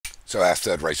So our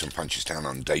third race on Punchhestown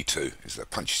on day 2 is the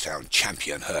Punchhestown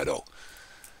Champion Hurdle,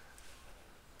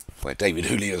 where David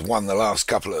Hooley has won the last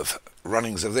couple of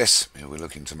runnings of this. We're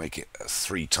looking to make it a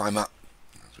 3-timer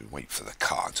as we wait for the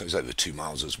card. So it's over 2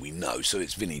 miles, as we know. So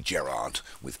it's Vinnie Gerard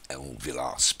with El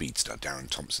Villar Speedster, Darren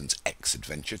Thompson's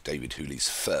X-Adventure, David Hooley's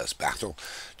First Battle,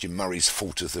 Jim Murray's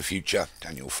Fault of the Future,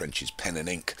 Daniel French's Pen and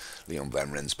Ink, Leon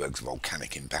Van Rensburg's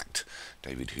Volcanic Impact,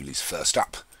 David Hooley's First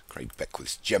Up, Craig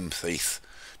Beckwith's Gem Thief,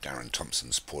 Darren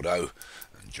Thompson's Bordeaux,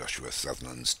 and Joshua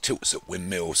Sutherland's Tilts at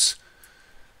Windmills.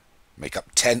 Make up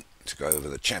 10 to go over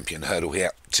the Champion Hurdle here,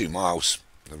 2 miles.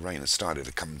 The rain has started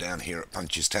to come down here at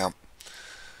Punchhestown.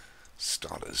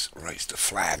 Starters raised a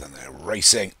flag and they're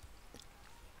racing.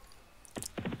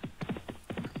 And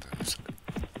those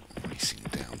racing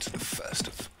down to the first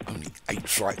of only 8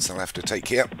 flights they'll have to take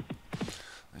here.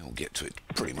 They'll get to it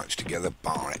pretty much together,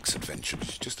 bar X-Adventure, which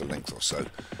is just a length or so.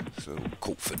 It's a little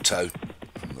caught for toe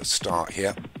from the start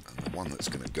here. And the one that's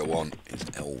going to go on is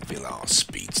El Villar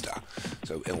Speedster.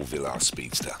 So El Villar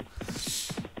Speedster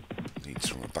leads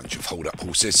from a bunch of hold-up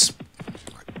horses,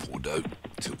 like Bordeaux,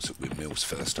 Tilts at Windmills,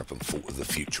 First Up and Fault of the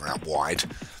Future out wide.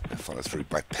 They're followed through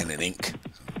by Pen and Ink,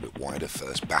 a bit wider,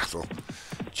 First Battle,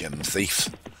 Gem Thief,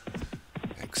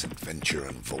 X-Adventure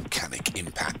and Volcanic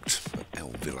Impact. But El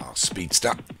Villar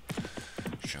Speedster,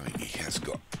 showing he has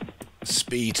got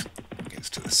speed, gets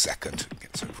to the second,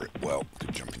 gets over it well,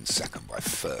 good jump in second by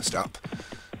First Up,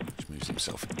 which moves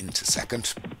himself into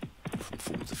second. From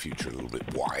Fault of the Future a little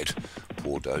bit wide,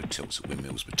 Bordeaux, Tilts at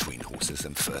Windmills between horses,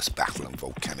 and First Battle and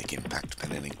Volcanic Impact,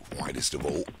 Pen and Ink widest of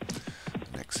all.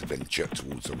 The next Adventure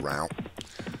towards a rout,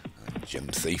 and Gem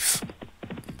Thief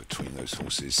in between those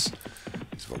horses.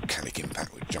 His Volcanic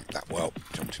Impact would jump that well,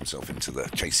 jumped himself into the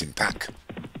chasing pack.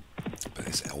 But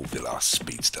it's El Villar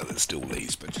Speedster that still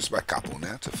leads, but just by a couple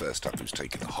now to First Up, who's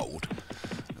taken a hold,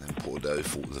 and then Bordeaux,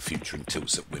 Fault of the Future and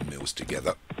Tilts at Windmills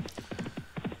together.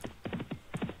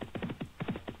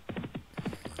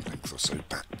 Or so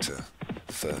back to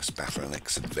First Battle and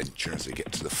X-Adventure as they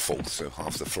get to the 4th, so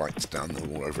half the flight's done. They're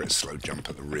all over it. Slow jump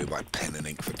at the rear by Pen and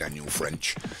Ink for Daniel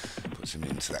French, puts him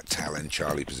into that tail end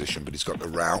Charlie position, but he's got the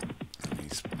route and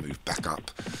he's moved back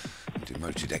up,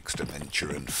 demoted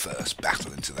X-Adventure and First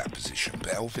Battle into that position.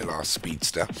 But El Villar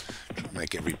Speedster trying to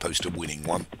make every post a winning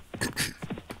one.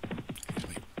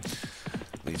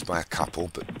 Leads by a couple,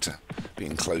 but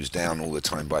being closed down all the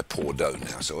time by Bordeaux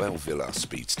now. So El Villar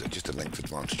Speedster, just a length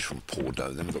advantage from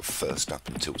Bordeaux. Then we've got First Up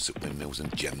and Tilts at Windmills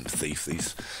and Gem Thief.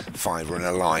 These 5 are in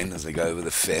a line as they go over the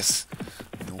 5th.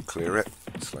 They all clear it.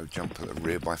 Slow jump at the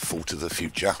rear by Fault of the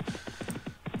Future.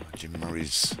 Jim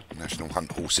Murray's National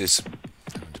Hunt horses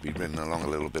having to be ridden along a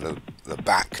little bit of the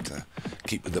back to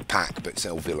keep with the pack, but it's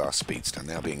El Villar Speedster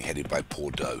now being headed by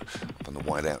Bordeaux. Up on the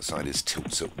wide outside is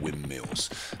Tilts at Windmills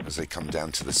as they come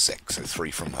down to the 6th, so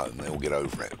 3 from home, they all get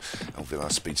over it. El Villar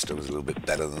Speedster was a little bit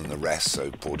better than the rest,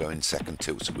 so Bordeaux in second,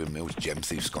 Tilts at Windmills, Gem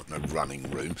Thief's got no running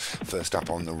room. First Up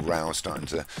on the row, starting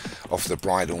to off the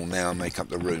bridle now, make up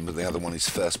the room, but the other one is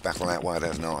First Battle out wide,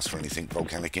 hasn't asked for anything.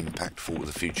 Volcanic Impact, Fault of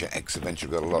the Future, X-Adventure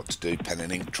got a lot to do. Pen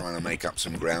and Ink trying to make up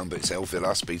some ground, but it's El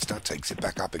Villar Speedster, takes it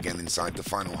back up again inside the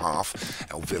final half.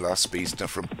 El Villar Speedster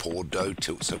from Bordeaux,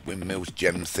 Tilts at Windmills,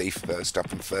 Gem Thief, First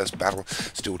Up and First Battle,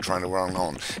 still trying to run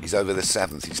on. He's over the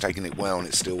 7th, he's taking it well, and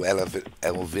it's still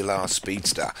El Villar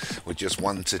Speedster with just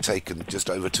 1 to take and just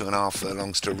over 2.5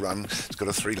 furlongs to run. It's got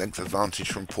a 3-length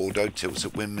advantage from Bordeaux, Tilts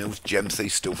at Windmills, Gem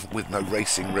Thief still with no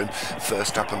racing room.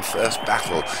 First Up and First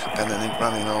Battle, Pen and Ink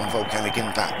running on, Volcanic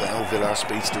Impact, but El Villar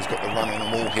Speedster's got the run on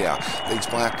them all here. Leads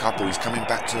by a couple, he's coming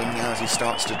back to him now as he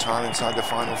starts to tire inside the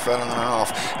final furlong and a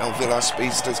half. El Villar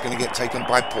Speedster's going to get taken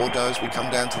by Bordeaux as we come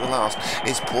down to the last.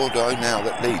 It's Bordeaux now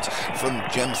that leads from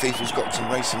Gem Thief, who's got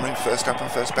some racing room. First Up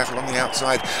and First Battle on the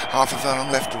outside. Half a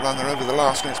furlong left to run. They're over the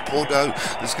last, and it's Bordeaux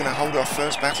that's going to hold off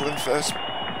First Battle and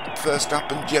First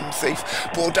Up and Gem Thief.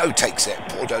 Bordeaux takes it.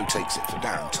 Bordeaux takes it for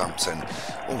Darren Thompson.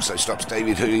 Also stops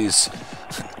David Hooley's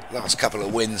last couple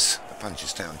of wins. The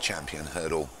Punchhestown Champion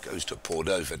Hurdle goes to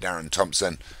Bordeaux for Darren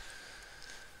Thompson.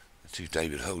 2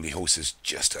 David Hooley horses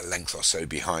just a length or so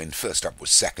behind. First Up was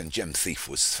second, Gem Thief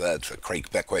was third for Craig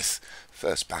Beckwith.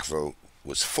 First Battle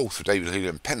was 4th for David Hooley,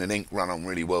 and Pen and Ink run on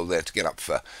really well there to get up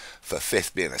for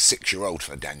 5th, being a 6-year-old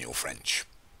for Daniel French.